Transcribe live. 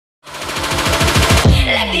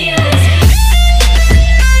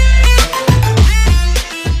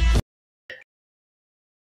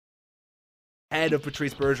ahead of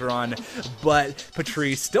Patrice Bergeron, but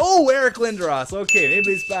Patrice stole Eric Lindros. Okay, maybe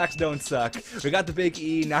these backs don't suck. We got the big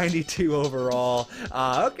E, 92 overall.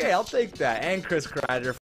 Okay, I'll take that. And Chris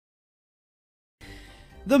Kreider.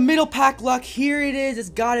 The middle pack luck, here it is. It's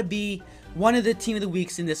gotta be one of the team of the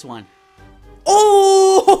weeks in this one. Oh!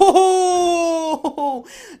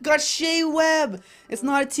 Got Shea Webb. It's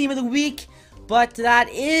not a team of the week, but that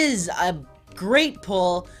is a great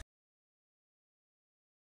pull.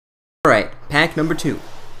 Alright, pack number 2.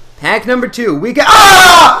 Pack number 2, we got...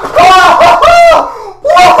 Oh!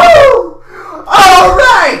 Woohoo!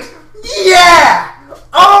 Alright! Yeah!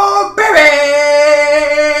 Oh, baby!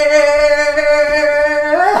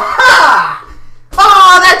 Ha!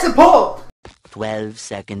 Oh, that's a pull! 12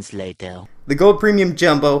 seconds later. The Gold Premium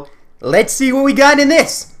Jumbo. Let's see what we got in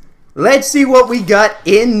this. Let's see what we got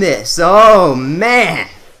in this. Oh, man.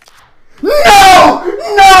 No!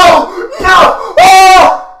 No! No! Oh!